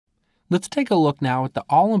Let's take a look now at the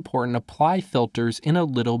all-important apply filters in a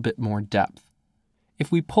little bit more depth.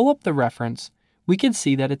 If we pull up the reference, we can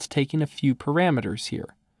see that it's taking a few parameters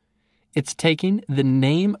here. It's taking the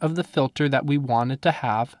name of the filter that we want it to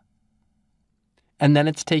have, and then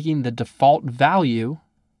it's taking the default value,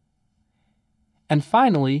 and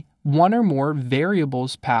finally, one or more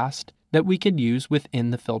variables passed that we could use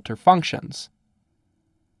within the filter functions.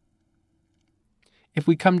 If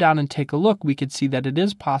we come down and take a look, we could see that it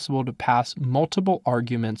is possible to pass multiple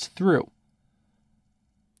arguments through.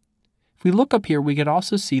 If we look up here, we could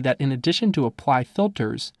also see that in addition to apply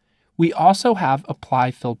filters, we also have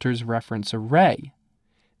apply filters reference array.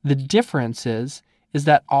 The difference is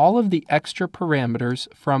that all of the extra parameters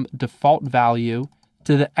from default value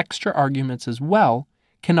to the extra arguments as well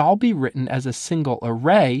can all be written as a single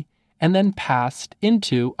array and then passed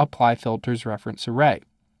into apply filters reference array.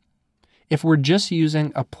 If we're just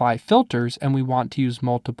using apply filters and we want to use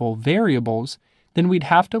multiple variables, then we'd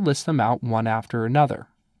have to list them out one after another.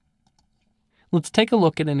 Let's take a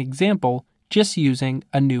look at an example just using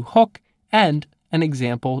a new hook and an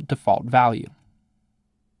example default value.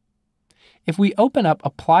 If we open up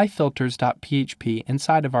applyfilters.php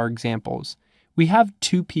inside of our examples, we have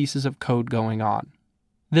two pieces of code going on.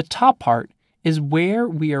 The top part is where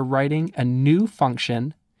we are writing a new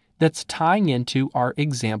function that's tying into our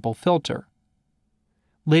example filter.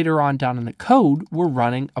 Later on down in the code, we're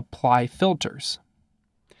running apply filters.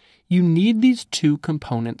 You need these two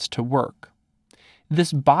components to work.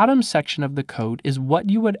 This bottom section of the code is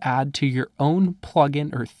what you would add to your own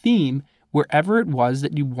plugin or theme wherever it was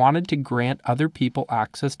that you wanted to grant other people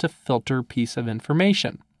access to filter a piece of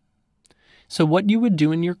information. So what you would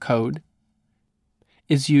do in your code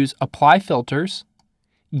is use apply filters,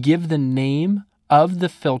 give the name of the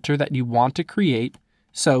filter that you want to create.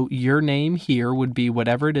 So your name here would be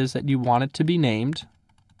whatever it is that you want it to be named.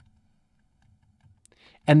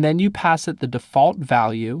 And then you pass it the default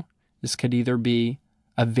value. This could either be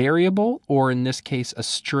a variable or in this case a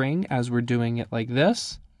string as we're doing it like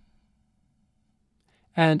this.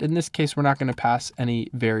 And in this case, we're not going to pass any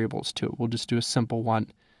variables to it. We'll just do a simple one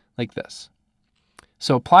like this.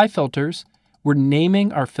 So apply filters, we're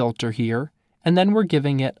naming our filter here, and then we're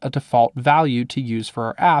giving it a default value to use for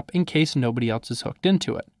our app in case nobody else is hooked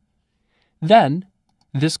into it. Then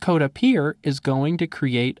this code up here is going to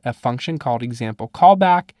create a function called example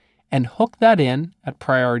callback and hook that in at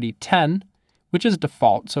priority 10, which is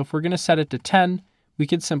default. So if we're going to set it to 10, we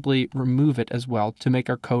could simply remove it as well to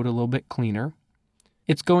make our code a little bit cleaner.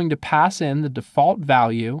 It's going to pass in the default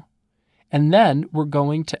value, and then we're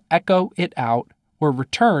going to echo it out or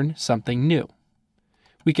return something new.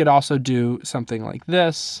 We could also do something like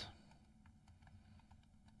this.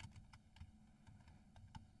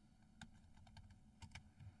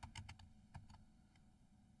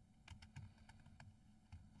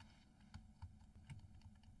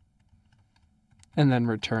 And then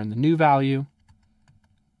return the new value.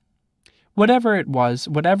 Whatever it was,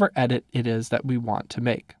 whatever edit it is that we want to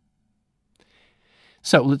make.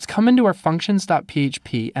 So let's come into our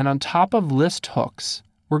functions.php, and on top of list hooks,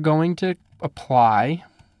 we're going to apply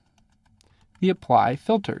the apply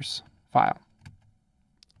filters file.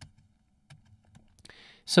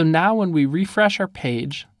 So now when we refresh our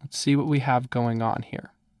page, let's see what we have going on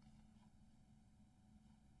here.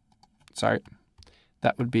 Sorry,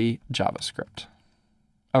 that would be JavaScript.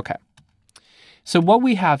 Okay. So what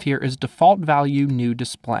we have here is default value new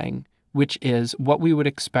displaying, which is what we would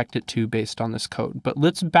expect it to based on this code. But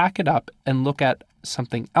let's back it up and look at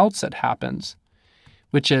something else that happens,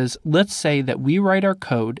 which is, let's say that we write our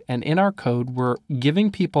code, and in our code, we're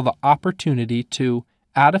giving people the opportunity to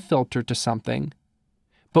add a filter to something,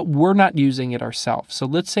 but we're not using it ourselves. So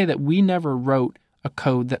let's say that we never wrote a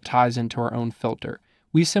code that ties into our own filter.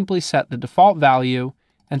 We simply set the default value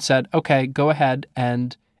and said, okay, go ahead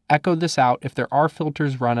and echo this out. If there are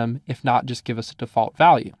filters, run them. If not, just give us a default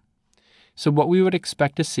value. So what we would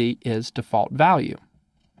expect to see is default value.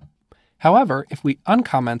 However, if we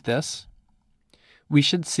uncomment this, we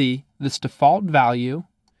should see this default value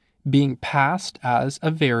being passed as a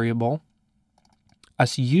variable,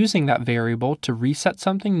 us using that variable to reset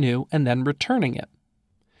something new and then returning it.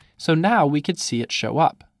 So now we could see it show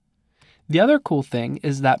up. The other cool thing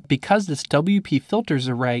is that because this WP filters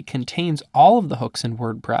array contains all of the hooks in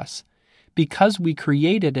WordPress, because we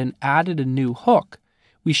created and added a new hook,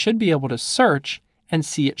 we should be able to search and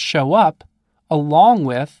see it show up along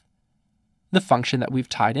with the function that we've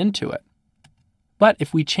tied into it. But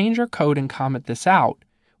if we change our code and comment this out,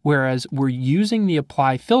 whereas we're using the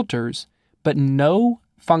apply filters, but no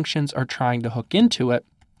functions are trying to hook into it,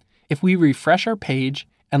 if we refresh our page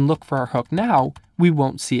and look for our hook now, we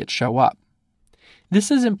won't see it show up. This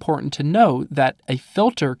is important to know that a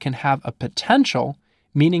filter can have a potential,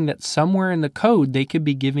 meaning that somewhere in the code they could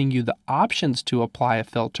be giving you the options to apply a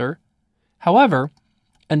filter. However,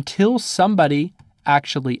 until somebody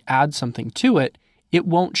actually adds something to it, it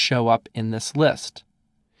won't show up in this list.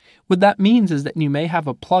 What that means is that you may have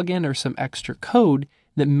a plugin or some extra code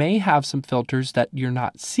that may have some filters that you're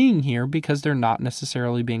not seeing here because they're not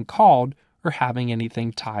necessarily being called or having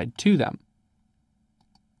anything tied to them.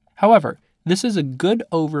 However, this is a good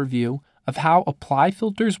overview of how apply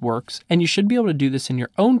filters works, and you should be able to do this in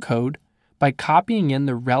your own code by copying in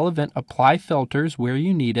the relevant apply filters where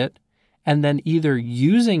you need it, and then either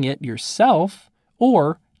using it yourself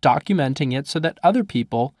or documenting it so that other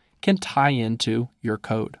people can tie into your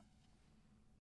code.